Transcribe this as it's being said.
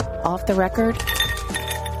Off the record,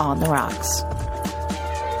 on the rocks.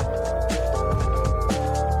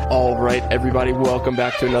 All right, everybody, welcome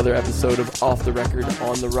back to another episode of Off the Record,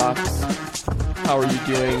 on the rocks. How are you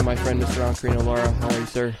doing, my friend, Mr. Ankarino? Lara, how are you,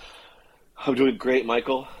 sir? I'm doing great,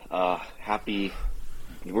 Michael. Happy.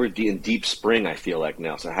 We're in deep spring, I feel like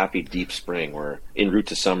now. So happy deep spring. We're en route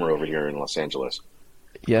to summer over here in Los Angeles.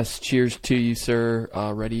 Yes, cheers to you, sir.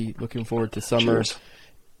 Looking forward to summer.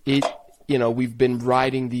 Cheers. We've been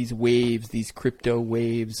riding these waves, these crypto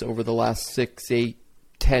waves over the last 6, 8,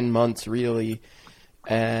 10 months, really.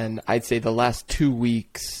 And I'd say the last 2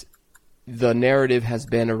 weeks, the narrative has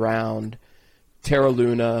been around Terra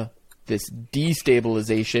Luna, this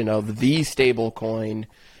destabilization of the stable coin.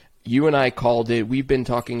 You and I called it. We've been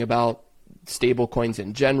talking about stable coins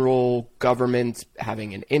in general, governments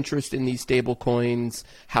having an interest in these stable coins,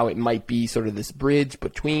 how it might be sort of this bridge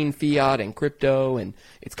between fiat and crypto, and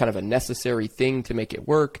it's kind of a necessary thing to make it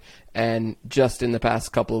work. And just in the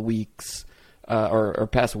past couple of weeks, or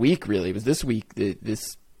past week really, it was this week,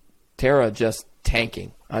 this Terra just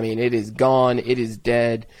tanking. I mean, it is gone. It is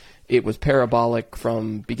dead. It was parabolic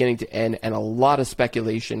from beginning to end, and a lot of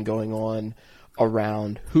speculation going on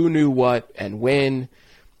around who knew what and when,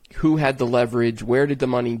 who had the leverage, where did the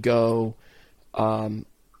money go.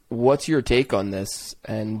 What's your take on this?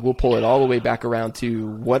 And we'll pull it all the way back around to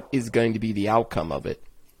what is going to be the outcome of it.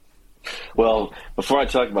 Well, before I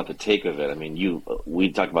talk about the take of it, I mean,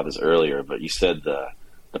 we talked about this earlier, but you said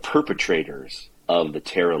the perpetrators of the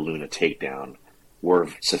Terra Luna takedown were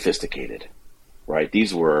sophisticated, right?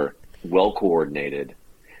 These were well coordinated,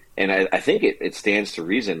 and I think it stands to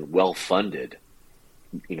reason, well funded,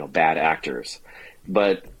 bad actors.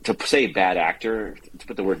 But to say bad actor, to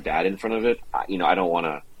put the word bad in front of it, I don't want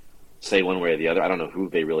to say one way or the other. I don't know who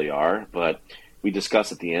they really are, but we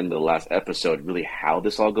discussed at the end of the last episode really how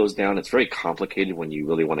this all goes down. It's very complicated when you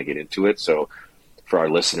really want to get into it. So for our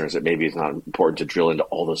listeners, it maybe is not important to drill into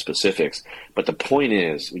all those specifics. But the point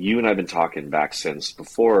is, you and I have been talking back since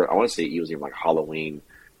before, I want to say it was even like Halloween,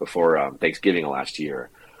 before Thanksgiving of last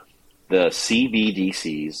year. The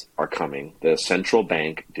CBDCs are coming. The central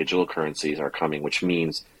bank digital currencies are coming, which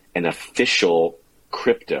means an official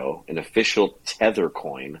crypto, an official Tether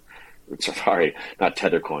coin. Sorry, not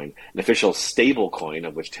Tether coin. An official stable coin,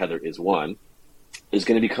 of which Tether is one, is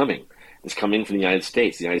going to be coming. It's coming from the United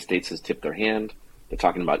States. The United States has tipped their hand. They're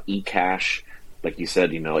talking about e-cash. Like you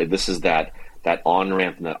said, this is that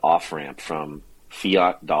on-ramp and that off-ramp from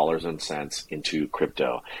fiat dollars and cents into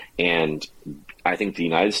crypto. And I think the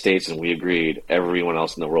United States, and we agreed, everyone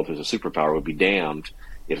else in the world who's a superpower would be damned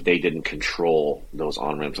if they didn't control those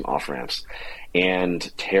on-ramps and off-ramps. And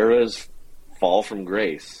Terra's fall from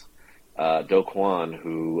grace, Do Kwon,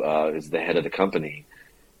 who is the head of the company,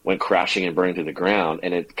 went crashing and burning to the ground.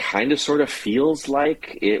 And it kind of sort of feels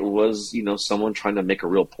like it was, someone trying to make a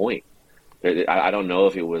real point. I don't know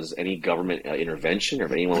if it was any government intervention or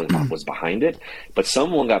if anyone was behind it, but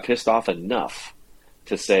someone got pissed off enough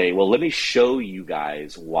to say, well, let me show you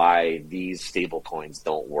guys why these stable coins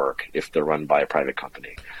don't work if they're run by a private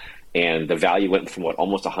company. And the value went from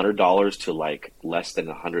almost $100 to like less than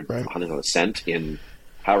 100 cent in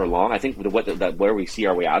however long. I think where we see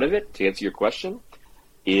our way out of it, to answer your question,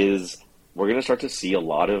 is we're going to start to see a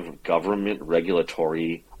lot of government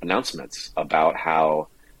regulatory announcements about how,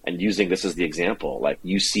 and using this as the example, like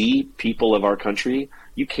you see people of our country,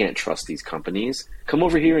 you can't trust these companies. Come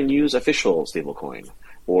over here and use official stablecoin.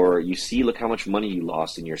 Or you see, look how much money you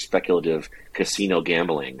lost in your speculative casino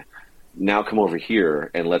gambling. Now come over here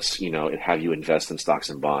and let's, have you invest in stocks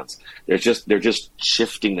and bonds. They're just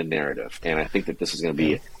shifting the narrative. And I think that this is going to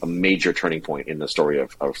be a major turning point in the story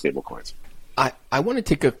of stablecoins. I want to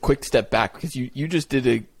take a quick step back because you just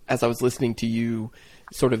did as I was listening to you,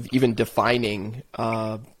 sort of even defining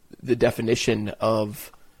the definition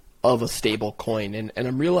of a stable coin. And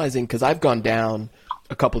I'm realizing, because I've gone down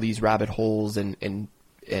a couple of these rabbit holes and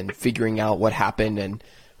figuring out what happened and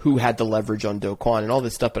who had the leverage on Do Kwon and all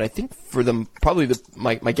this stuff. But I think for them, probably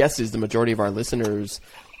my guess is the majority of our listeners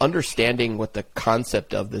understanding what the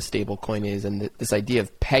concept of the stable coin is and this idea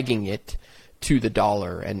of pegging it to the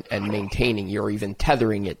dollar and maintaining or even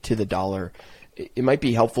tethering it to the dollar. It might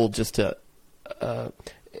be helpful just to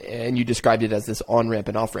and you described it as this on-ramp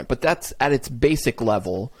and off-ramp, but that's at its basic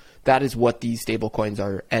level. That is what these stable coins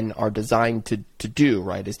are designed to do,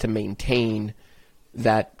 right? Is to maintain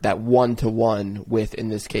that one-to-one with, in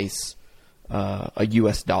this case, a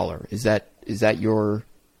U.S. dollar. Is that your?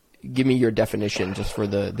 Give me your definition, just for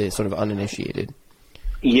the sort of uninitiated.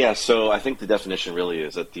 Yeah, so I think the definition really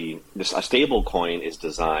is that a stable coin is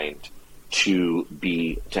designed to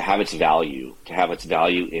have its value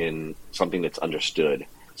in something that's understood.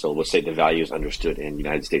 so let's say the value is understood in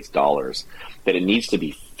United States dollars, that it needs to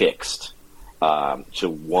be fixed to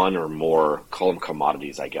one or more, call them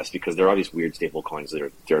commodities, I guess, because there are these weird stable coins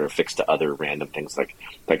that are fixed to other random things like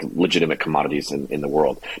legitimate commodities in the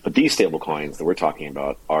world. But these stable coins that we're talking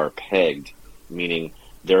about are pegged, meaning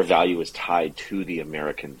their value is tied to the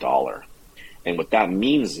American dollar. And what that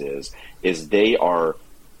means is they are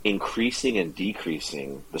increasing and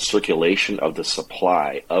decreasing the circulation of the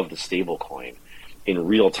supply of the stable coin in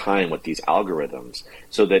real time with these algorithms,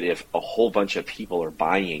 so that if a whole bunch of people are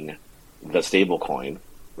buying the stable coin,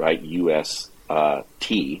 right, UST,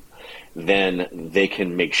 then they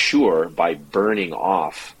can make sure by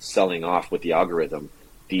selling off with the algorithm,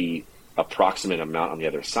 the approximate amount on the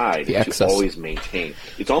other side to always maintain.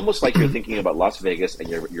 It's almost like you're thinking about Las Vegas and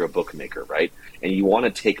you're a bookmaker, right? And you want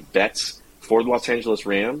to take bets for the Los Angeles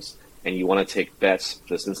Rams and you want to take bets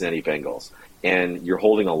for the Cincinnati Bengals, and you're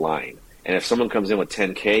holding a line. And if someone comes in with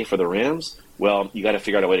 10K for the Rams, well, you got to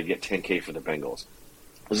figure out a way to get 10K for the Bengals.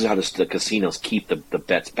 This is how the casinos keep the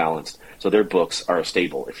bets balanced. So their books are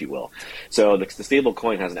stable, if you will. So the stable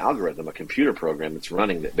coin has an algorithm, a computer program that's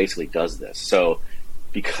running that basically does this. So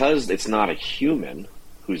because it's not a human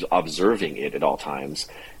who's observing it at all times,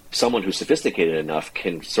 someone who's sophisticated enough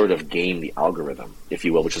can sort of game the algorithm, if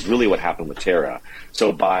you will, which is really what happened with Terra.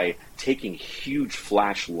 So by taking huge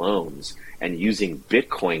flash loans and using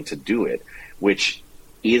Bitcoin to do it, which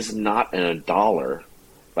is not in a dollar,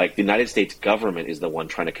 like the United States government is the one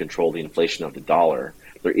trying to control the inflation of the dollar.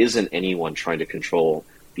 There isn't anyone trying to control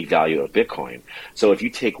the value of Bitcoin. So if you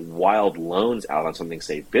take wild loans out on something,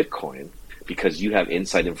 say Bitcoin, because you have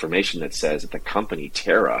inside information that says that the company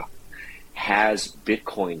Terra has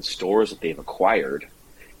Bitcoin stores that they've acquired,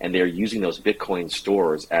 and they're using those Bitcoin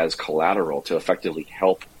stores as collateral to effectively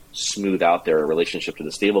help smooth out their relationship to the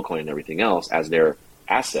stablecoin and everything else as their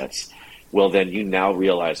assets, well, then you now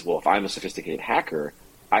realize, well, if I'm a sophisticated hacker,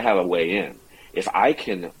 I have a way in. If I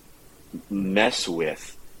can mess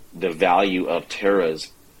with the value of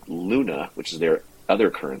Terra's Luna, which is their other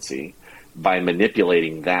currency, by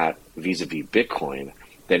manipulating that vis-a-vis Bitcoin,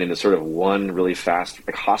 then in the sort of one really fast,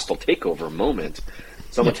 hostile takeover moment,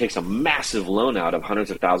 someone takes a massive loan out of hundreds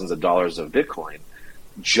of thousands of dollars of Bitcoin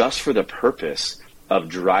just for the purpose of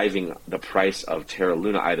driving the price of Terra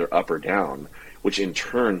Luna either up or down, which in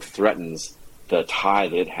turn threatens the tie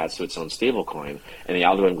that it has to its own stablecoin, and the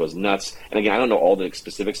algorithm goes nuts. And again, I don't know all the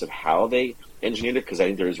specifics of how they engineered it, because I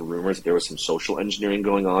think there's rumors that there was some social engineering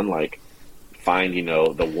going on, like find,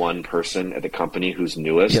 the one person at the company who's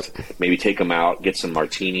newest, maybe take them out, get some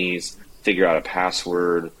martinis, figure out a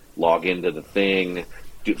password, log into the thing,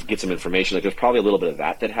 get some information. Like there's probably a little bit of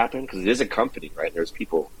that happened, because it is a company, right? There's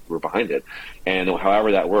people who are behind it. And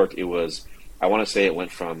however that worked, it was, I want to say it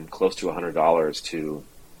went from close to $100 to,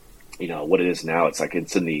 what it is now. It's like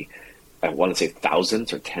it's in the, I want to say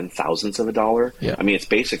thousands or 10,000ths of a dollar. Yeah. I mean, it's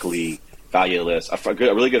basically valueless. A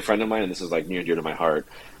really good friend of mine, and this is like near and dear to my heart,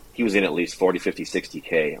 he was in at least 40, 50,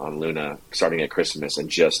 60K on Luna starting at Christmas and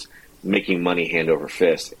just making money hand over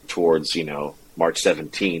fist towards, March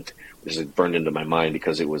 17th, which is burned into my mind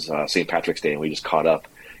because it was St. Patrick's Day and we just caught up,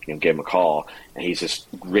 gave him a call, and he's just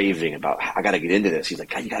raving about, I got to get into this. He's like,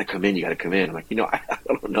 God, you got to come in. I'm like, I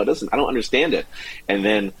don't know. I don't understand it. And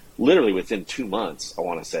then literally within 2 months, I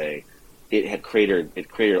want to say, it cratered.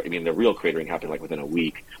 I mean, the real cratering happened like within a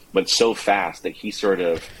week, but so fast that he sort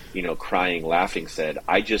of, crying, laughing, said,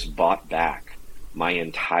 I just bought back my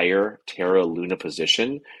entire Terra Luna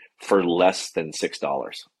position for less than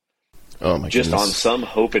 $6. Oh my just goodness. On some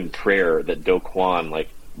hope and prayer that Do Kwon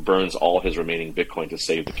burns all his remaining Bitcoin to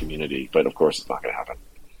save the community. But of course, it's not going to happen.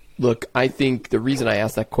 Look, I think the reason I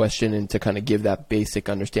asked that question and to kind of give that basic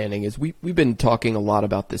understanding is we've been talking a lot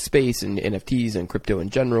about this space and NFTs and crypto in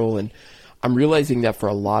general, and I'm realizing that for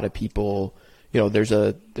a lot of people, there's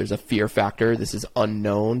a fear factor. This is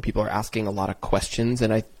unknown. People are asking a lot of questions,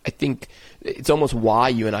 and I think it's almost why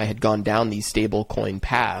you and I had gone down these stable coin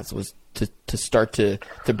paths, was to start to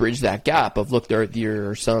bridge that gap of, look, there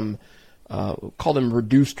are some call them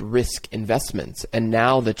reduced risk investments, and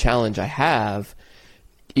now the challenge I have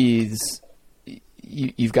is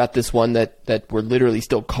you've got this one that we're literally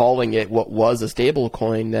still calling it what was a stable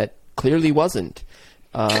coin that clearly wasn't.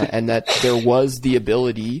 And that there was the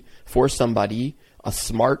ability for somebody, a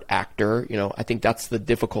smart actor, I think that's the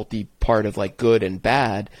difficulty part of good and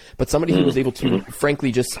bad, but somebody who was able to,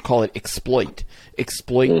 frankly, just call it exploit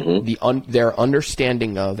their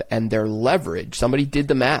understanding of and their leverage. Somebody did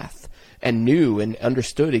the math and knew and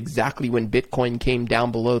understood exactly when Bitcoin came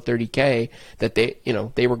down below 30K that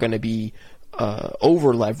they were going to be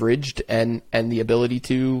over leveraged and the ability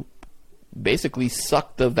to basically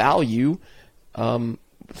suck the value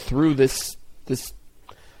through this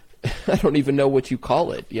I don't even know what you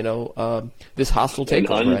call it, this hostile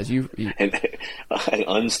takeover an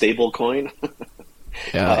unstable coin.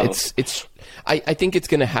 Yeah, I think it's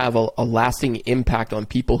going to have a lasting impact on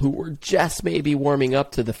people who were just maybe warming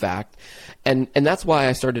up to the fact. And that's why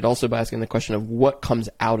I started also by asking the question of what comes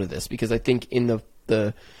out of this, because I think in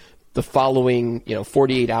the following,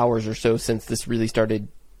 48 hours or so since this really started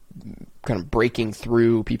kind of breaking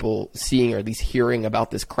through, people seeing or at least hearing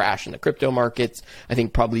about this crash in the crypto markets, I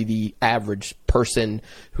think probably the average person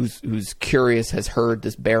who's curious has heard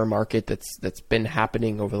this bear market that's been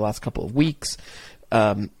happening over the last couple of weeks.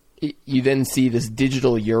 You then see this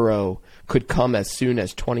digital euro could come as soon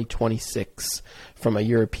as 2026 from a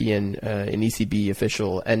European an ECB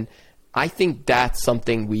official. And I think that's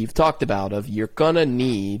something we've talked about of you're going to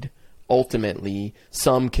need ultimately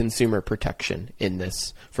some consumer protection in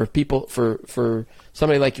this for people, for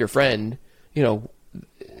somebody like your friend,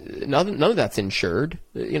 none of that's insured.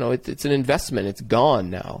 It's an investment. It's gone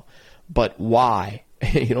now. But why?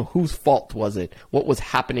 Whose fault was it? What was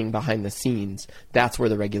happening behind the scenes? That's where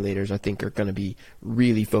the regulators, I think, are going to be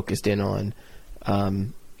really focused in on.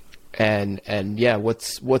 And yeah,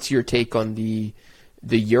 what's your take on the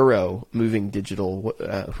euro moving digital?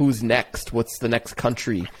 Who's next? What's the next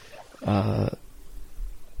country? Who's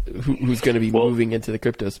going to be moving into the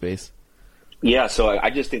crypto space? Yeah, so I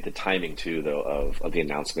just think the timing too, though, of the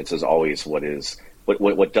announcements is always what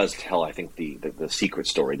does tell, I think, the secret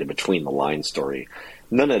story, the between the lines story.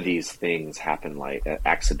 None of these things happen like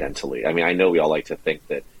accidentally. I mean, I know we all like to think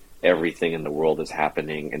that everything in the world is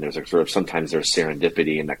happening, and there's a sort of sometimes there's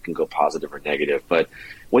serendipity, and that can go positive or negative. But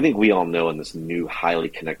I think we all know in this new, highly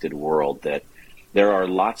connected world that there are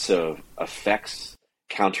lots of effects,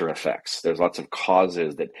 counter effects. There's lots of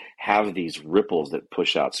causes that have these ripples that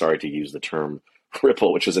push out. Sorry to use the term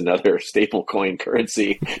Ripple, which is another stable coin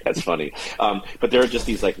currency. That's funny. But there are just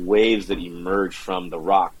these like waves that emerge from the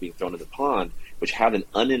rock being thrown in the pond, which have an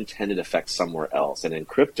unintended effect somewhere else. And in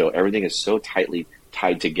crypto, everything is so tightly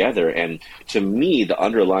tied together. And to me, the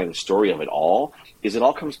underlying story of it all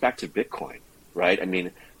comes back to Bitcoin, right? I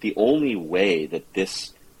mean, the only way that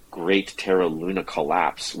this great Terra Luna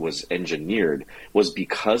collapse was engineered was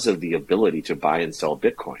because of the ability to buy and sell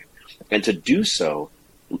Bitcoin. And to do so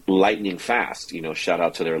lightning fast, shout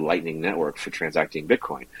out to their Lightning network for transacting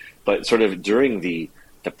Bitcoin. But sort of during the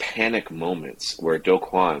panic moments where Do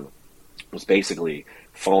Kwon was basically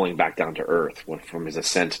falling back down to earth from his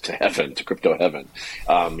ascent to heaven, to crypto heaven,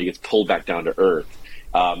 he gets pulled back down to earth.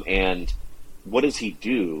 And what does he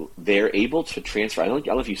do? They're able to transfer. I don't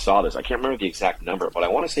know if you saw this. I can't remember the exact number, but I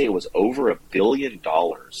want to say it was over $1 billion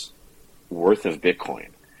worth of Bitcoin.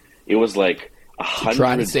 It was like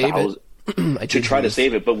 100,000 to try to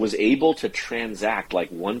save it, but was able to transact like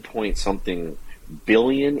 1 point something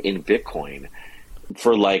billion in Bitcoin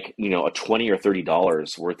for like, a $20 or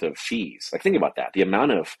 $30 worth of fees. Like, think about that. The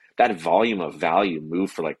amount of that volume of value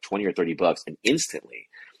moved for like 20 or $30 and instantly.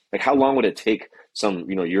 Like, how long would it take some,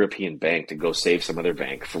 European bank to go save some other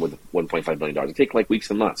bank with $1.5 billion? It'd take like weeks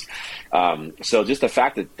and months. So just the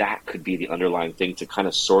fact that could be the underlying thing to kind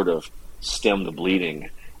of sort of stem the bleeding,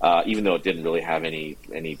 even though it didn't really have any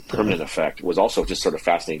permanent effect, was also just sort of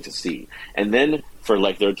fascinating to see. And then for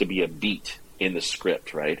like there to be a beat in the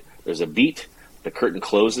script, right? There's a beat, the curtain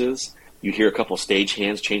closes, you hear a couple stage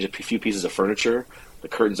hands change a few pieces of furniture, the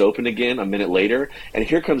curtain's open again a minute later, and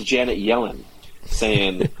here comes Janet Yellen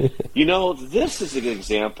saying, this is an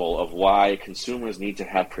example of why consumers need to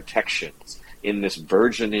have protections in this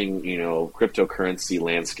burgeoning, cryptocurrency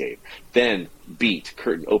landscape. Then beat,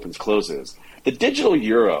 curtain opens, closes. The digital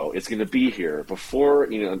euro is going to be here before,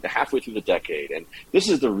 halfway through the decade. And this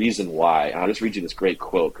is the reason why. And I'll just read you this great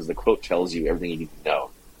quote, because the quote tells you everything you need to know.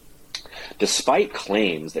 Despite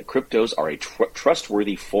claims that cryptos are a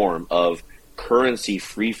trustworthy form of currency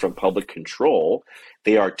free from public control,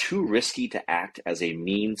 they are too risky to act as a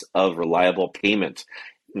means of reliable payment,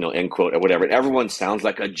 end quote, or whatever. And everyone sounds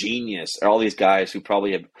like a genius. All these guys who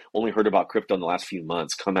probably have only heard about crypto in the last few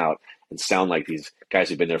months come out and sound like these guys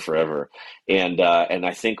who've been there forever. And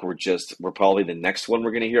I think we're probably the next one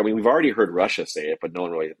we're going to hear. I mean, we've already heard Russia say it, but no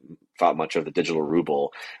one really thought much of the digital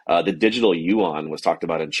ruble. The digital yuan was talked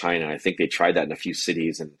about in China. I think they tried that in a few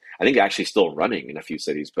cities, and I think actually still running in a few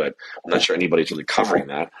cities, but I'm not sure anybody's really covering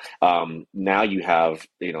that. Now you have,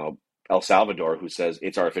 El Salvador, who says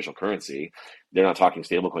it's our official currency. They're not talking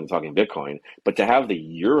stablecoin, they're talking Bitcoin. But to have the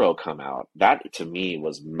euro come out, that to me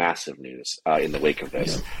was massive news in the wake of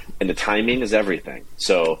this. Yeah. And the timing is everything.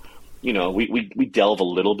 So, we delve a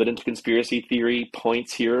little bit into conspiracy theory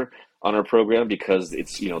points here. on our program because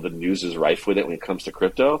it's, the news is rife with it when it comes to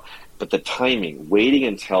crypto. But the timing, waiting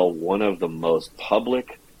until one of the most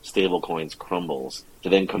public stablecoins crumbles to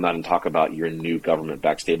then come out and talk about your new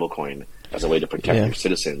government-backed stablecoin as a way to protect your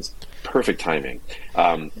citizens, perfect timing.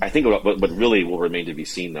 I think what really will remain to be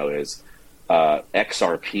seen, though, is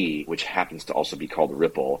XRP, which happens to also be called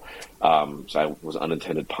Ripple, so I was an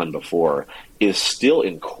unintended pun before, is still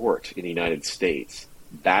in court in the United States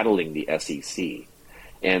battling the SEC.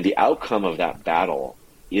 And the outcome of that battle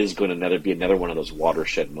is going to be another one of those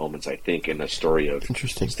watershed moments, I think, in the story of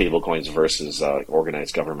stablecoins versus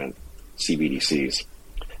organized government, CBDCs.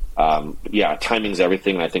 Timing's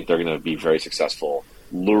everything, and I think they're going to be very successful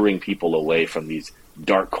luring people away from these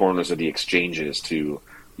dark corners of the exchanges to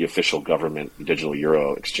the official government digital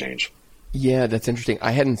euro exchange. Yeah, that's interesting.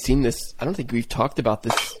 I hadn't seen this. I don't think we've talked about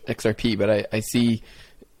this XRP, but I see,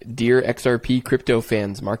 dear XRP crypto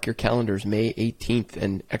fans, mark your calendars, May 18th,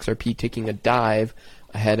 and XRP taking a dive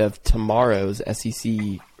ahead of tomorrow's SEC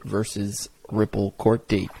versus Ripple court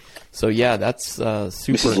date. So yeah, that's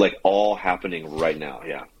super. This is like all happening right now.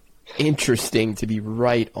 Yeah, interesting to be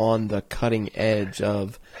right on the cutting edge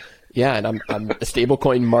of. Yeah, and I'm a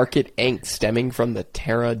stablecoin market angst stemming from the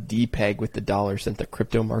Terra depeg with the dollar sent the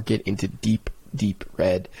crypto market into deep, deep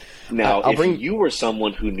red. Now, you were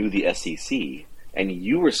someone who knew the SEC and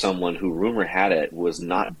you were someone who, rumor had it, was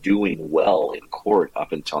not doing well in court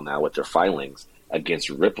up until now with their filings against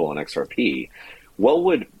Ripple and XRP, what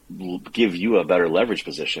would give you a better leverage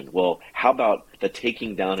position? Well, how about the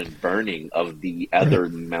taking down and burning of the other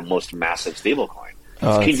most massive stablecoin?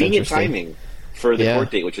 It's convenient timing for the court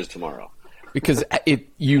date, which is tomorrow. Because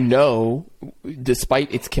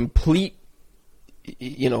despite its complete,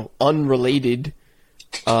 unrelated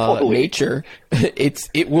nature,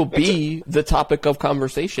 it will be the topic of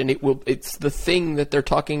conversation. It's the thing that they're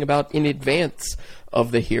talking about in advance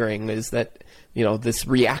of the hearing, is that, this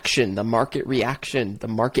reaction, the market reaction, the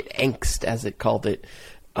market angst, as it called it,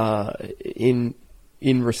 in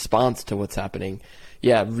response to what's happening.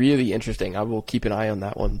 Yeah, really interesting. I will keep an eye on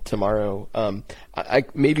that one tomorrow. I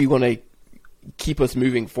maybe want to keep us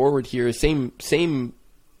moving forward here. Same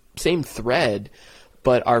thread,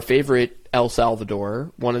 but our favorite El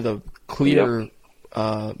Salvador, one of the clear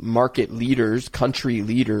market leaders, country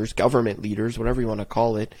leaders, government leaders, whatever you want to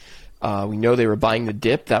call it. We know they were buying the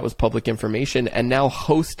dip. That was public information, and now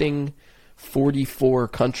hosting 44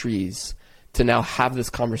 countries to now have this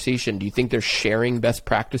conversation. Do you think they're sharing best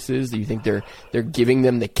practices? Do you think they're giving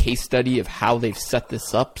them the case study of how they've set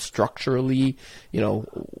this up structurally?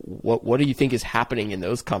 What do you think is happening in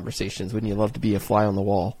those conversations? Wouldn't you love to be a fly on the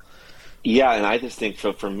wall? Yeah, and I just think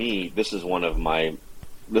for me, this is one of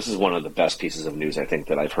the best pieces of news I think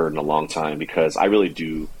that I've heard in a long time, because I really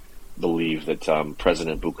do believe that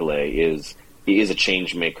President Bukele is a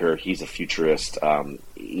change maker. He's a futurist.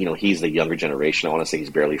 He's the younger generation. I want to say he's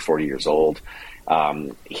barely 40 years old.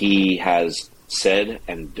 He has said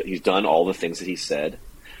and he's done all the things that he said.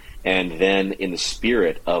 And then in the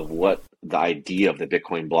spirit of what the idea of the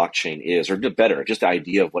Bitcoin blockchain is, or better, just the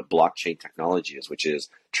idea of what blockchain technology is, which is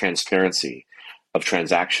transparency of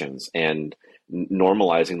transactions and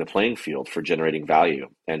normalizing the playing field for generating value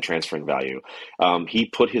and transferring value. He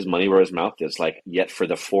put his money where his mouth is, like yet for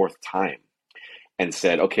the fourth time, and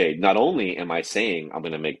said, okay, not only am I saying I'm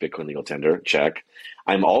going to make Bitcoin legal tender, check,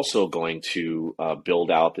 I'm also going to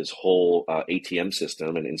build out this whole ATM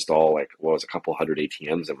system and install a couple hundred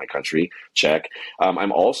ATMs in my country, check.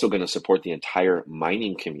 I'm also going to support the entire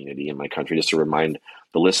mining community in my country, just to remind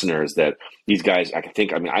the listeners that these guys,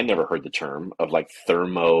 I never heard the term of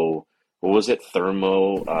thermo, what was it?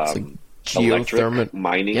 Electric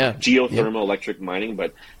mining, electric mining,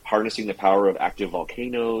 but harnessing the power of active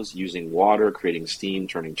volcanoes, using water, creating steam,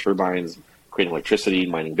 turning turbines, creating electricity,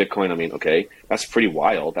 mining Bitcoin. Okay, that's pretty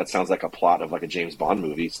wild. That sounds like a plot of a James Bond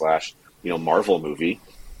movie / Marvel movie.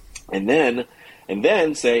 And then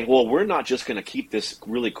say, well, we're not just going to keep this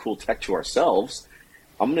really cool tech to ourselves.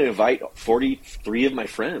 I'm going to invite 43 of my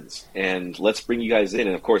friends, and let's bring you guys in.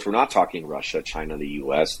 And of course, we're not talking Russia, China, the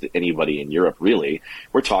U.S., anybody in Europe, really.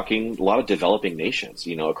 We're talking a lot of developing nations,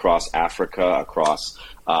 across Africa, across,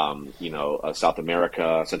 South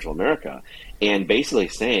America, Central America, and basically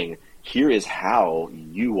saying, here is how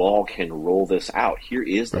you all can roll this out. Here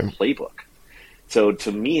is the playbook. So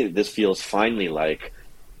to me, this feels finally like,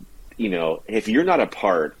 if you're not a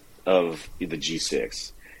part of the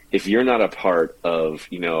G6, if you're not a part of,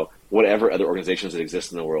 whatever other organizations that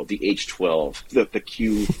exist in the world, the H12, the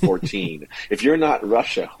Q14, if you're not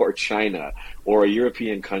Russia or China or a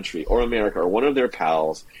European country or America or one of their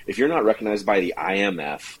pals, if you're not recognized by the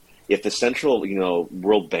IMF, if the central,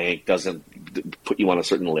 World Bank doesn't put you on a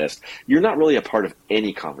certain list, you're not really a part of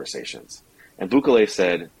any conversations. And Bukele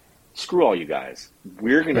said, screw all you guys.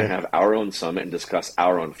 We're going to have our own summit and discuss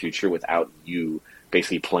our own future without you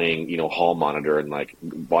basically playing, hall monitor and like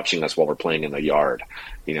watching us while we're playing in the yard.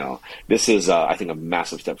 This is, I think, a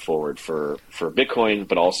massive step forward for Bitcoin,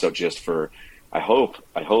 but also just for, I hope,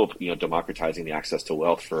 democratizing the access to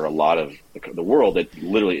wealth for a lot of the world that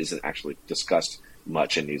literally isn't actually discussed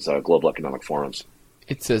much in these global economic forums.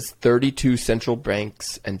 It says 32 central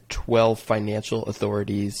banks and 12 financial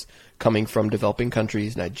authorities coming from developing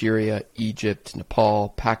countries: Nigeria, Egypt, Nepal,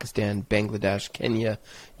 Pakistan, Bangladesh, Kenya,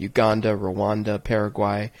 Uganda, Rwanda,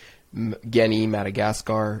 Paraguay, Guinea,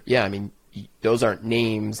 Madagascar. Yeah, I mean, those aren't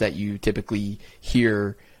names that you typically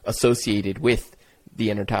hear associated with the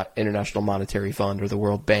International Monetary Fund or the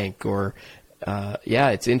World Bank. Or,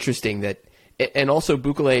 it's interesting that, and also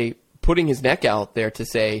Bukele putting his neck out there to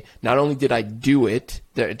say, not only did I do it,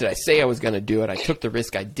 did I say I was going to do it, I took the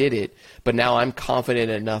risk, I did it, but now I'm confident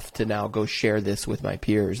enough to now go share this with my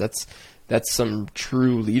peers. That's some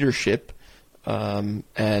true leadership. I'm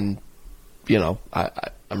reading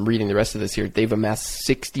the rest of this here. They've amassed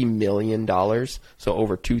 $60 million, so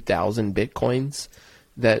over 2,000 Bitcoins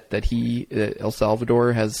that El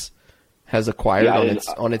Salvador has acquired on its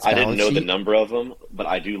balance sheet. I didn't know the number of them, but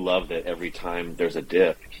I do love that every time there's a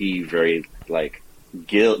dip, he very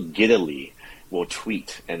giddily will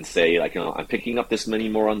tweet and say I'm picking up this many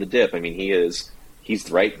more on the dip. I mean, he's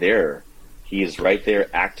right there. He is right there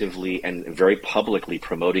actively and very publicly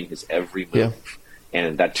promoting his every move. Yeah.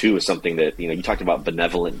 And that too is something that, you talked about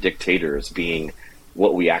benevolent dictators being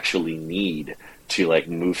what we actually need to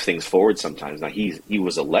move things forward sometimes. Now he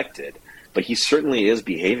was elected, but he certainly is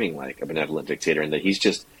behaving like a benevolent dictator, in that he's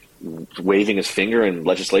just waving his finger and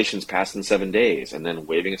legislation's passed in 7 days, and then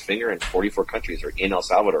waving his finger and 44 countries are in El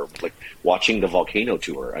Salvador, watching the volcano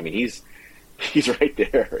tour. I mean, he's right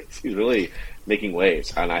there. He's really making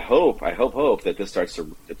waves. And I hope that this starts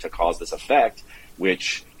to cause this effect,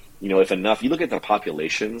 which, if enough, you look at the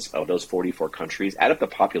populations of those 44 countries, add up the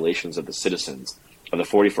populations of the citizens of the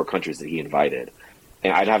 44 countries that he invited.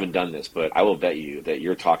 And I haven't done this, but I will bet you that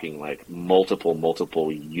you're talking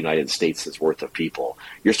multiple United States' worth of people.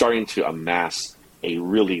 You're starting to amass a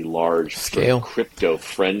really large scale,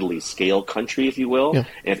 crypto-friendly scale country, if you will. Yeah.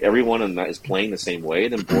 And if everyone in that is playing the same way,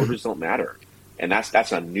 then borders don't matter. And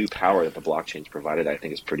that's a new power that the blockchain's provided. I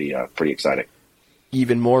think is pretty exciting.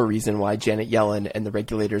 Even more reason why Janet Yellen and the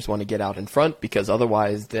regulators want to get out in front, because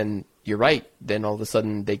otherwise, then you're right. Then all of a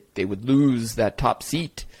sudden they would lose that top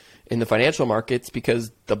seat in the financial markets,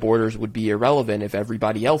 because the borders would be irrelevant if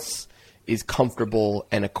everybody else is comfortable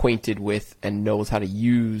and acquainted with and knows how to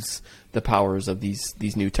use the powers of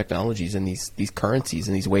these new technologies and these currencies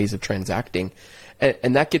and these ways of transacting.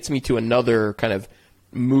 And that gets me to another kind of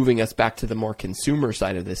moving us back to the more consumer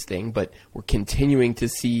side of this thing, but we're continuing to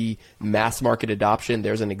see mass market adoption.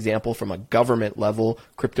 There's an example from a government level,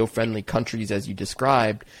 crypto-friendly countries, as you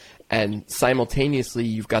described. And simultaneously,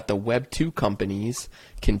 you've got the Web 2 companies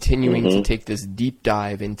continuing to take this deep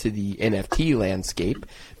dive into the NFT landscape,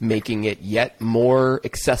 making it yet more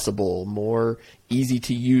accessible, more easy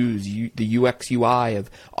to use. The UX UI of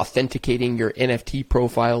authenticating your NFT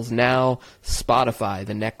profiles now, Spotify,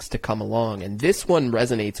 the next to come along. And this one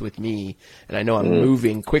resonates with me, and I know I'm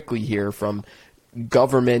moving quickly here from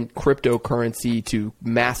government cryptocurrency to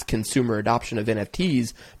mass consumer adoption of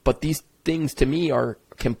NFTs, but these things to me are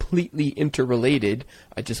completely interrelated.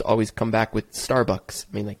 I just always come back with Starbucks.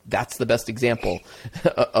 I mean, that's the best example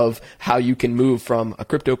of how you can move from a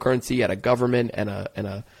cryptocurrency at a government and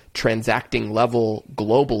a transacting level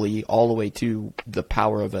globally all the way to the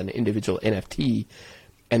power of an individual NFT.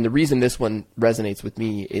 And the reason this one resonates with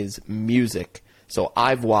me is music. So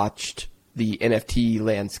I've watched the NFT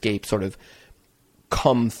landscape sort of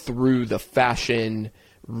come through the fashion,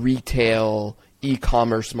 retail,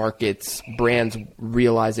 e-commerce markets, brands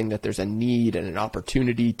realizing that there's a need and an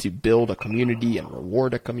opportunity to build a community and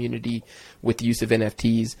reward a community with the use of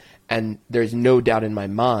NFTs. And there's no doubt in my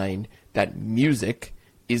mind that music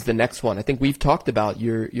is the next one. I think we've talked about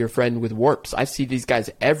your friend with Warps. I see these guys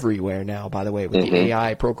everywhere now, by the way, with the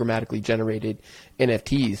AI programmatically generated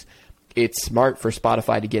NFTs. It's smart for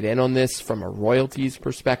Spotify to get in on this from a royalties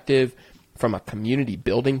perspective, from a community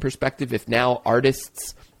building perspective. If now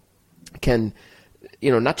artists can,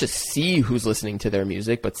 not just see who's listening to their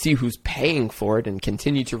music, but see who's paying for it and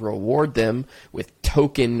continue to reward them with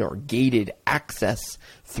token or gated access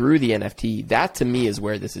through the NFT. That to me is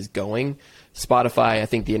where this is going. Spotify, I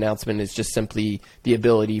think the announcement is just simply the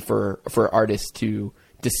ability for artists to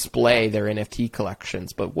display their NFT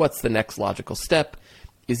collections. But what's the next logical step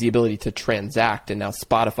is the ability to transact, and now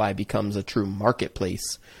Spotify becomes a true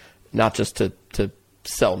marketplace, not just to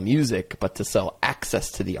sell music, but to sell access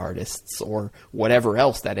to the artists or whatever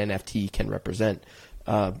else that NFT can represent.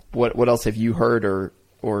 What else have you heard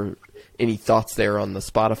or any thoughts there on the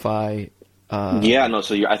Spotify?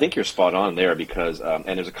 So I think you're spot on there because, and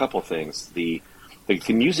there's a couple things. The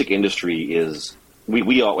music industry is,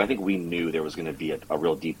 I think we knew there was going to be a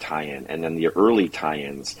real deep tie-in, and then the early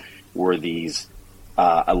tie-ins were these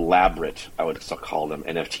elaborate, I would still call them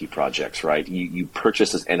NFT projects, right? You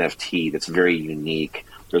purchase this NFT that's very unique.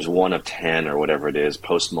 There's one of 10 or whatever it is.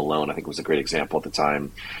 Post Malone, I think, was a great example at the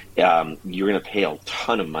time. You're going to pay a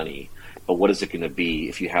ton of money, but what is it going to be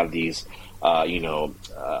if you have these,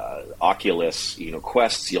 Oculus,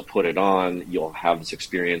 Quests? You'll put it on. You'll have this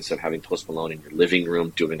experience of having Post Malone in your living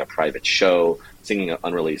room, doing a private show, singing an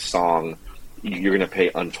unreleased song. You're going to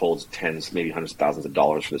pay untold tens, maybe hundreds of thousands of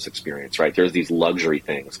dollars for this experience, right? There's these luxury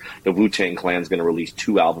things. The Wu-Tang Clan's going to release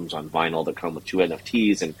 2 albums on vinyl that come with 2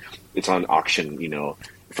 NFTs, and it's on auction,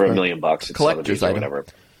 for $1 million. Collector's item. Whatever.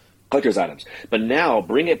 Collector's items. But now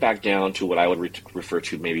bring it back down to what I would refer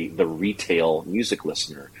to maybe the retail music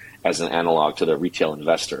listener as an analog to the retail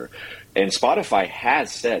investor. And Spotify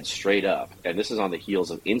has said straight up, and this is on the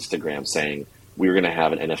heels of Instagram saying, we're going to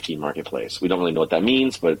have an NFT marketplace. We don't really know what that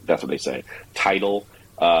means, but that's what they say. Tidal,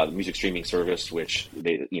 the music streaming service, which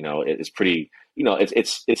they, is pretty,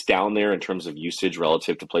 it's down there in terms of usage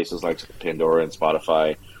relative to places like Pandora and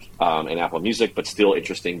Spotify and Apple Music, but still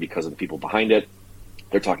interesting because of the people behind it.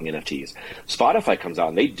 They're talking NFTs. Spotify comes out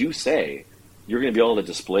and they do say you're going to be able to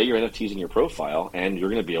display your NFTs in your profile, and you're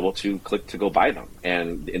going to be able to click to go buy them.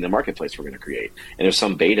 And in the marketplace we're going to create. And there's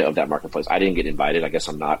some beta of that marketplace. I didn't get invited. I guess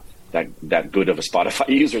I'm not that good of a Spotify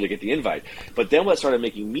user to get the invite. But then what started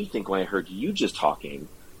making me think when I heard you just talking,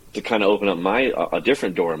 to kind of open up a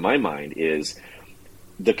different door in my mind, is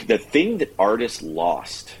the thing that artists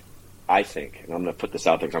lost, I think, and I'm going to put this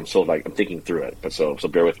out there because I'm thinking through it, but so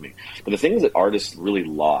bear with me. But the things that artists really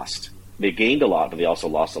lost, they gained a lot, but they also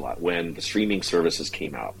lost a lot when the streaming services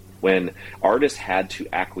came out. When artists had to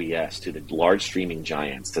acquiesce to the large streaming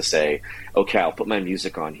giants to say, okay, I'll put my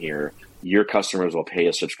music on here, your customers will pay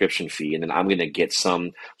a subscription fee, and then I'm going to get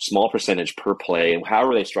some small percentage per play, and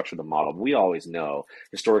however they structure the model. We always know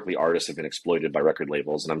historically artists have been exploited by record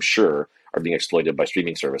labels, and I'm sure are being exploited by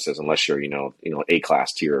streaming services unless you're,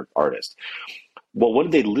 A-class tier artist. Well, what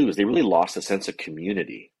did they lose? They really lost a sense of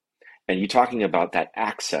community. And you talking about that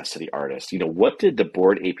access to the artist, what did the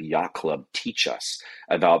Bored Ape Yacht Club teach us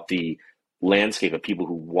about the landscape of people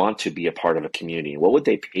who want to be a part of a community? What would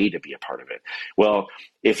they pay to be a part of it? Well,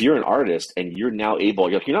 if you're an artist and you're now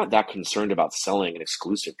you're not that concerned about selling an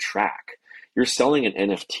exclusive track. You're selling an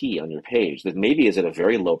NFT on your page that maybe is at a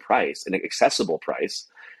very low price, an accessible price,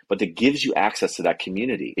 but that gives you access to that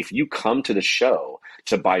community. If you come to the show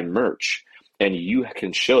to buy merch and you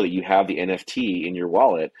can show that you have the NFT in your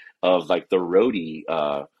wallet of like the roadie,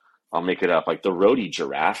 I'll make it up, like the roadie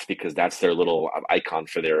giraffe, because that's their little icon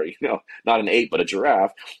for their, not an ape, but a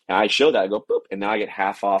giraffe. And I show that, I go, boop, and now I get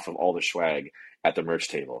half off of all the swag at the merch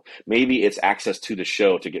table. Maybe it's access to the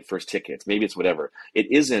show to get first tickets. Maybe it's whatever.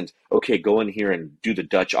 It isn't, okay, go in here and do the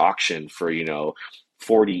Dutch auction for,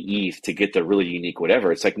 40 ETH to get the really unique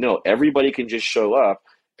whatever. It's like, no, everybody can just show up,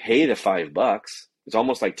 pay the $5. It's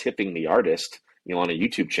almost like tipping the artist, on a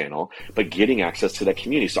YouTube channel, but getting access to that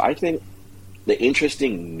community. So I think the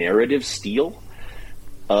interesting narrative steal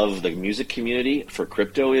of the music community for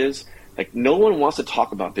crypto is like no one wants to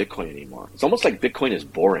talk about Bitcoin anymore. It's almost like Bitcoin is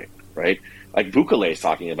boring, right? Like Bukele is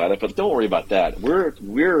talking about it, but don't worry about that.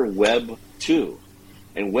 We're Web 2,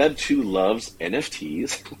 and Web 2 loves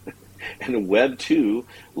NFTs, and Web 2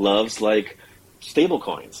 loves like stable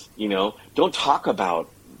coins.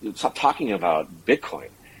 Stop talking about Bitcoin.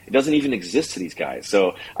 It doesn't even exist to these guys.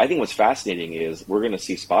 So I think what's fascinating is we're going to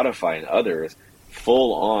see Spotify and others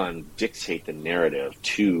full on dictate the narrative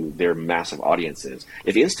to their massive audiences.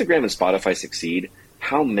 If Instagram and Spotify succeed,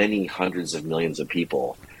 how many hundreds of millions of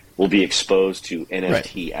people will be exposed to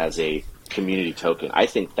NFT as a community token? I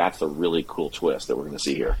think that's a really cool twist that we're going to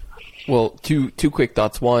see here. Well, two quick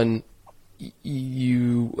thoughts. One, I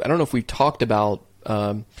don't know if we've talked about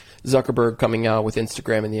Zuckerberg coming out with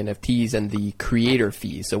Instagram and the NFTs and the creator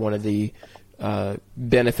fee. So one of the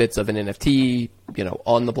benefits of an NFT,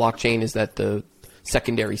 on the blockchain is that the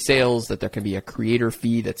secondary sales, that there can be a creator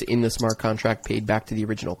fee that's in the smart contract paid back to the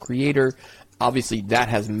original creator. Obviously, that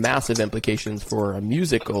has massive implications for a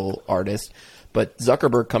musical artist. But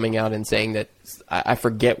Zuckerberg coming out and saying that, I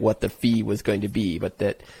forget what the fee was going to be, but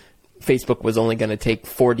that Facebook was only going to take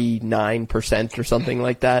 49% or something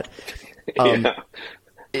like that. Yeah.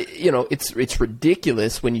 it's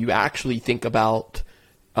ridiculous when you actually think about,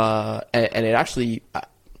 and it actually,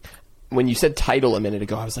 when you said Tidal a minute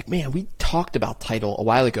ago, I was like, man, we talked about Tidal a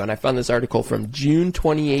while ago, and I found this article from June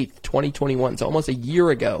 28th, 2021, so almost a year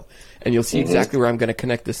ago, and you'll see exactly where I'm going to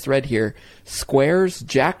connect this thread here. Square's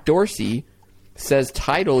Jack Dorsey says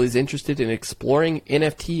Tidal is interested in exploring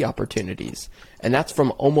NFT opportunities, and that's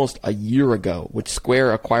from almost a year ago, which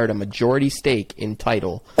Square acquired a majority stake in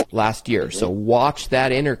Tidal last year. So watch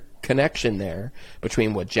that interconnection there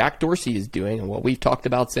between what Jack Dorsey is doing and what we've talked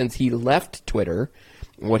about since he left Twitter,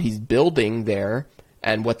 what he's building there,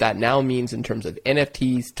 and what that now means in terms of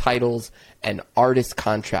NFTs, titles, and artist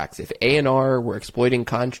contracts. If A&R were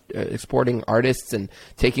exporting artists and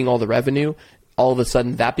taking all the revenue, all of a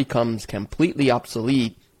sudden that becomes completely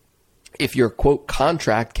obsolete if your, quote,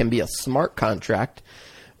 contract can be a smart contract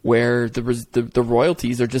where the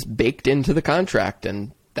royalties are just baked into the contract,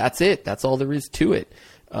 and that's it. That's all there is to it.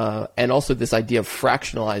 And also this idea of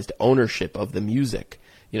fractionalized ownership of the music,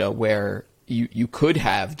 where you could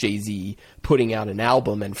have Jay-Z putting out an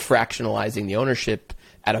album and fractionalizing the ownership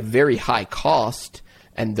at a very high cost,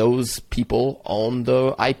 and those people own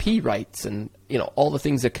the IP rights and all the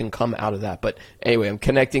things that can come out of that. But anyway, I'm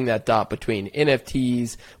connecting that dot between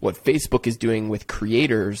NFTs, what Facebook is doing with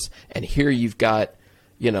creators, and here you've got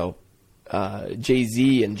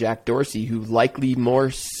Jay-Z and Jack Dorsey, who likely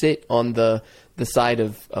more sit on the side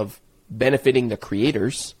of benefiting the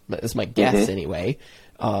creators. That's my guess anyway.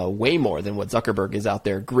 Way more than what Zuckerberg is out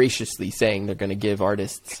there graciously saying they're going to give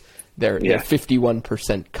artists their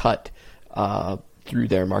 51% cut through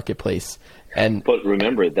their marketplace. But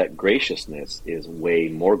remember that graciousness is way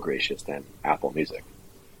more gracious than Apple Music.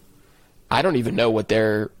 I don't even know what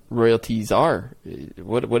their royalties are.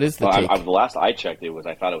 What is the take? The last I checked,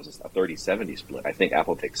 I thought it was a 30-70 split. I think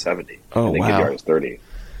Apple takes 70. Oh, and they give the artist 30.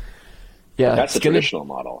 Yeah, that's the traditional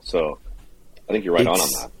model. So I think you're right on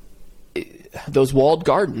that. Those walled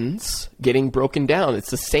gardens getting broken down.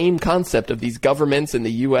 It's the same concept of these governments in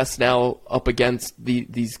the U.S. now up against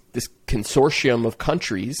this consortium of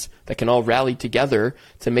countries that can all rally together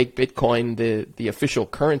to make Bitcoin the official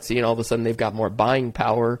currency, and all of a sudden they've got more buying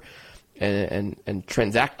power and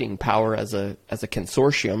transacting power as a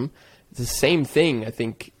consortium. It's the same thing I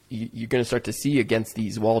think you're going to start to see against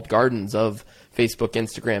these walled gardens of Facebook,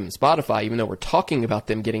 Instagram, and Spotify, even though we're talking about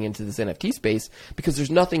them getting into this NFT space, because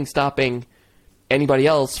there's nothing stopping anybody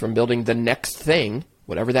else from building the next thing,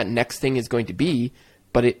 whatever that next thing is going to be,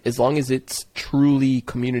 but as long as it's truly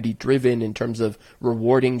community-driven in terms of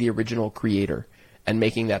rewarding the original creator and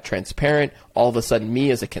making that transparent, all of a sudden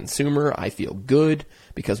me as a consumer, I feel good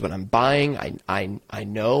because when I'm buying, I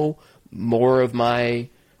know more of my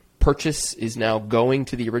purchase is now going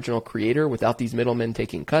to the original creator without these middlemen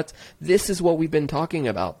taking cuts. This is what we've been talking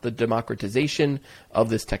about, the democratization of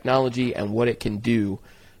this technology and what it can do.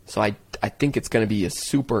 So I think it's going to be a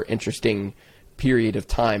super interesting period of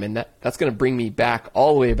time, and that's going to bring me back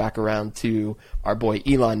all the way back around to our boy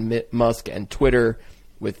Elon Musk and Twitter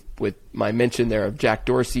with my mention there of Jack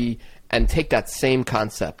Dorsey, and take that same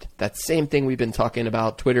concept, that same thing we've been talking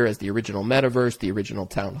about, Twitter as the original metaverse, the original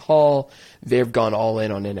town hall. They've gone all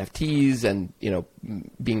in on NFTs and,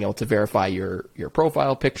 being able to verify your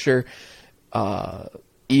profile picture.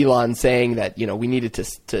 Elon saying that, we needed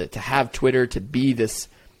to have Twitter to be this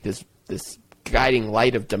guiding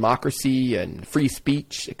light of democracy and free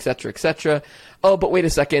speech, et cetera, et cetera. Oh, but wait a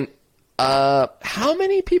second. How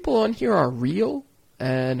many people on here are real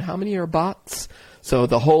and how many are bots? So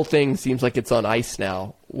the whole thing seems like it's on ice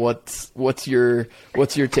now. What's your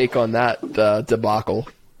take on that debacle?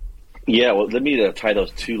 Yeah, well, let me tie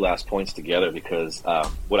those two last points together, because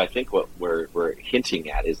what we're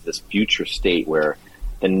hinting at is this future state where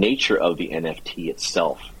the nature of the NFT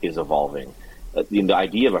itself is evolving. The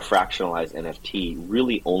idea of a fractionalized NFT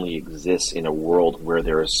really only exists in a world where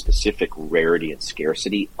there is specific rarity and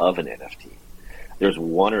scarcity of an NFT. There's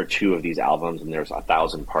one or two of these albums and there's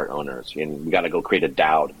 1,000 part owners, and we got to go create a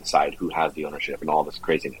DAO to decide who has the ownership and all this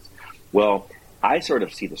craziness. Well, I sort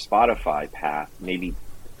of see the Spotify path maybe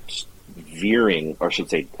veering, or I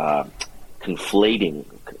should say conflating,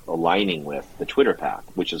 aligning with the Twitter path,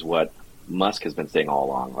 which is what Musk has been saying all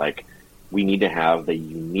along. Like, we need to have the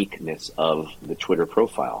uniqueness of the Twitter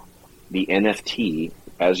profile. The NFT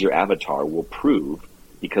as your avatar will prove,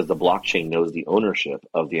 because the blockchain knows the ownership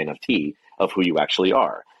of the NFT, of who you actually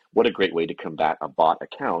are. What a great way to combat a bot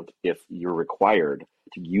account if you're required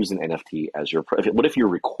to use an NFT as your... What if you're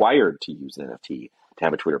required to use an NFT to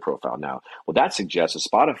have a Twitter profile now? Well, that suggests that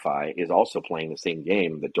Spotify is also playing the same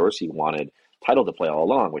game that Dorsey wanted title to play all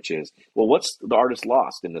along, which is, well, what's the artist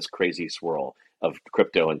lost in this crazy swirl of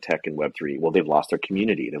crypto and tech and Web3? Well, they've lost their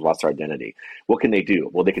community. They've lost their identity. What can they do?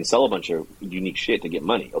 Well, they can sell a bunch of unique shit to get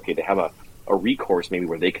money. Okay, they have a recourse maybe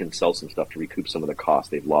where they can sell some stuff to recoup some of the costs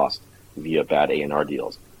they've lost via bad A&R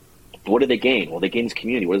deals. But what do they gain? Well, they gain this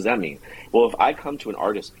community. What does that mean? Well, if I come to an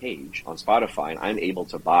artist page on Spotify and I'm able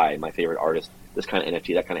to buy my favorite artist, this kind of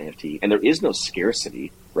NFT, that kind of NFT, and there is no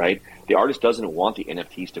scarcity, right? The artist doesn't want the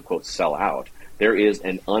NFTs to, quote, sell out. There is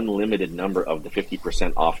an unlimited number of the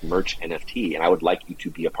 50% off merch NFT, and I would like you to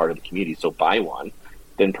be a part of the community, so buy one,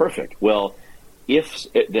 then perfect. Well, if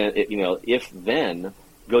then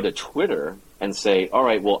go to Twitter and say, all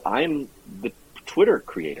right, well, I'm the Twitter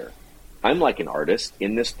creator. I'm like an artist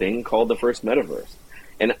in this thing called the first metaverse.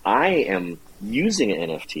 And I am using an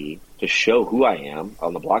NFT to show who I am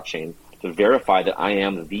on the blockchain, to verify that I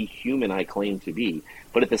am the human I claim to be.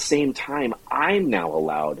 But at the same time, I'm now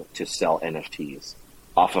allowed to sell NFTs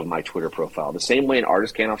off of my Twitter profile, the same way an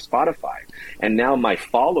artist can off Spotify. And now my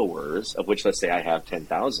followers, of which let's say I have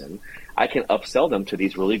 10,000, I can upsell them to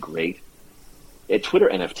these really great Twitter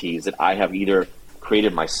NFTs that I have either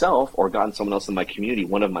created myself or gotten someone else in my community,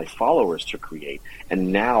 one of my followers, to create.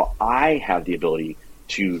 And now I have the ability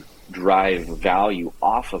to drive value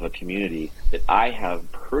off of a community that I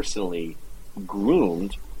have personally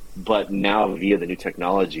groomed, but now via the new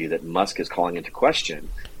technology that Musk is calling into question,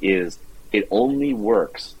 is it only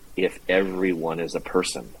works if everyone is a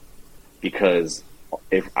person. Because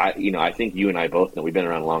if I think you and I both know, we've been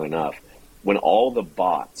around long enough, when all the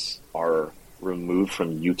bots are removed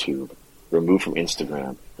from YouTube, removed from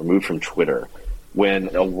Instagram, removed from Twitter, when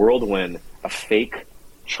a fake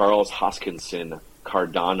Charles Hoskinson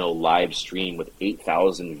Cardano live stream with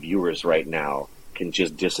 8,000 viewers right now can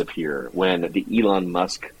just disappear, when the Elon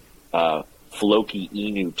Musk Floki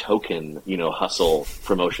Inu token, hustle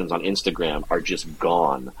promotions on Instagram are just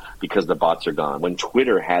gone because the bots are gone, when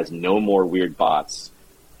Twitter has no more weird bots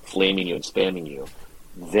flaming you and spamming you,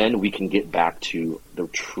 then we can get back to the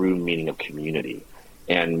true meaning of community.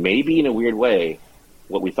 And maybe in a weird way,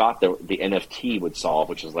 what we thought the NFT would solve,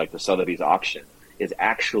 which is like the Sotheby's auction, is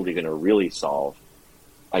actually going to really solve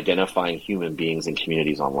identifying human beings and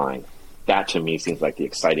communities online. That to me seems like the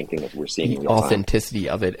exciting thing that we're seeing in real time. Authenticity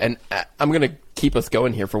of it. And I'm going to keep us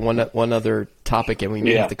going here for one other topic, and we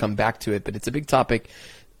may have to come back to it, but it's a big topic.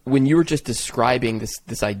 When you were just describing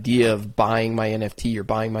this idea of buying my NFT or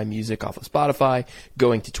buying my music off of Spotify,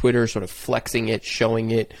 going to Twitter, sort of flexing it,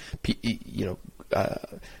 showing it,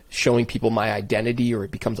 showing people my identity, or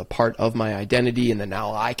it becomes a part of my identity, and then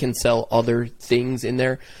now I can sell other things in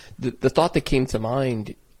there. The thought that came to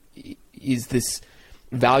mind is this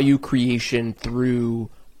value creation through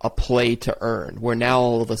a play to earn, where now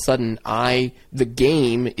all of a sudden the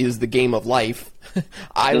game is the game of life.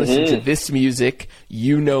 I listen to this music,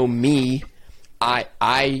 you know me.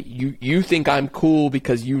 You think I'm cool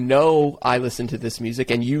because I listen to this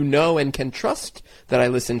music, and and can trust that I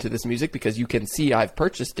listen to this music because you can see I've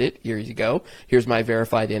purchased it. Here you go. Here's my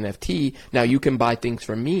verified NFT. Now you can buy things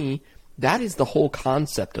from me. That is the whole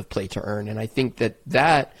concept of play to earn. And I think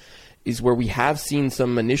that is where we have seen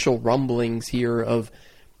some initial rumblings here of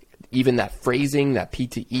even that phrasing, that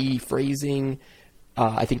P2E phrasing.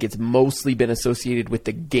 I think it's mostly been associated with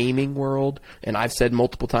the gaming world, and I've said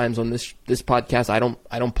multiple times on this podcast, I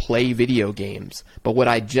don't play video games. But what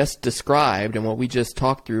I just described and what we just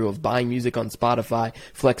talked through of buying music on Spotify,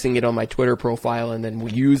 flexing it on my Twitter profile, and then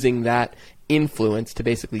using that influence to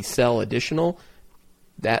basically sell additional,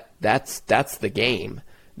 that's the game.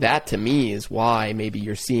 That to me is why maybe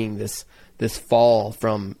you're seeing this fall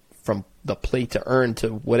from the play to earn to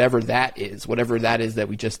whatever that is that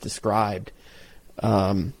we just described.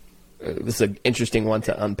 This is an interesting one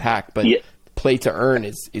to unpack, but play to earn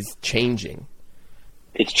is changing.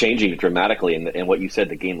 It's changing dramatically, and what you said,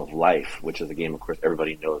 the game of life, which is a game, of course,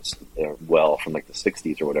 everybody knows well from like the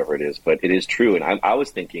 60s or whatever it is, but it is true. And I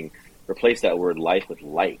was thinking, replace that word life with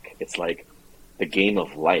like. It's like the game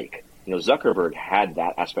of like. Zuckerberg had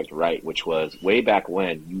that aspect right, which was way back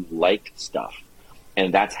when you liked stuff.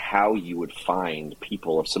 And that's how you would find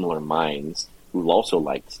people of similar minds who also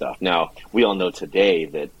liked stuff. Now, we all know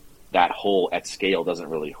today that whole at scale doesn't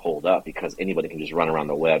really hold up because anybody can just run around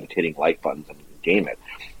the web hitting like buttons and game it.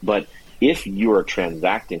 But if you are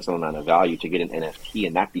transacting some amount of value to get an NFT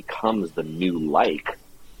and that becomes the new like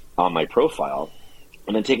on my profile,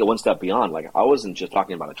 and then take it one step beyond, like I wasn't just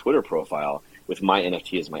talking about a Twitter profile with my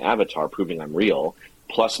NFT as my avatar proving I'm real,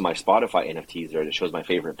 plus my Spotify NFTs there that shows my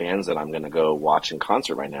favorite bands that I'm going to go watch in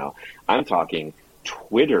concert right now. I'm talking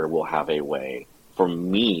Twitter will have a way for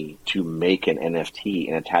me to make an NFT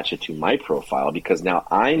and attach it to my profile, because now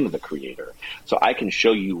I'm the creator. So I can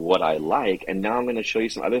show you what I like, and now I'm going to show you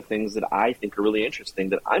some other things that I think are really interesting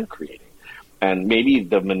that I'm creating. And maybe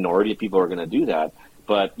the minority of people are going to do that,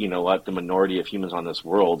 but you know what? The minority of humans on this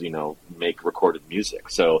world, make recorded music.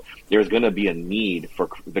 So there's going to be a need for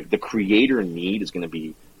the creator need is going to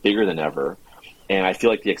be bigger than ever. And I feel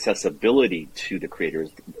like the accessibility to the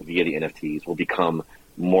creators via the NFTs will become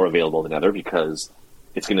more available than ever, because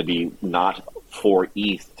it's going to be not for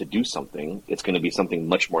ETH to do something. It's going to be something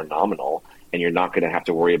much more nominal, and you're not going to have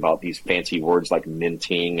to worry about these fancy words like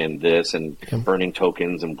minting and this and earning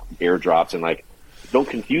tokens and airdrops. And like, don't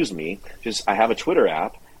confuse me. Just, I have a Twitter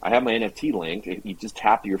app. I have my NFT link. You just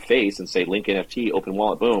tap your face and say link NFT, open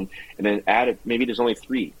wallet, boom, and then add it. Maybe there's only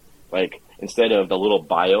 3. Like, instead of the little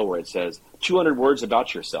bio where it says 200 words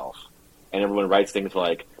about yourself, and everyone writes things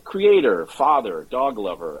like creator, father, dog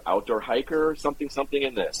lover, outdoor hiker, something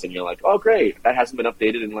in this. And you're like, oh, great. That hasn't been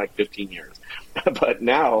updated in like 15 years. But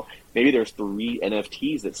now maybe there's 3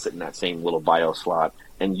 NFTs that sit in that same little bio slot,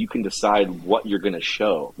 and you can decide what you're going to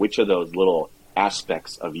show, which of those little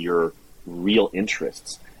aspects of your real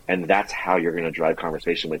interests. And that's how you're going to drive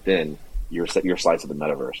conversation within your slice of the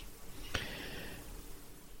metaverse.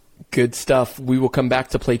 Good stuff. We will come back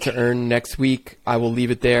to Play to Earn next week. I will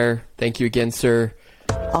leave it there. Thank you again, sir.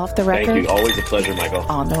 Off the record. Thank you. Always a pleasure, Michael.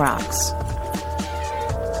 On the rocks.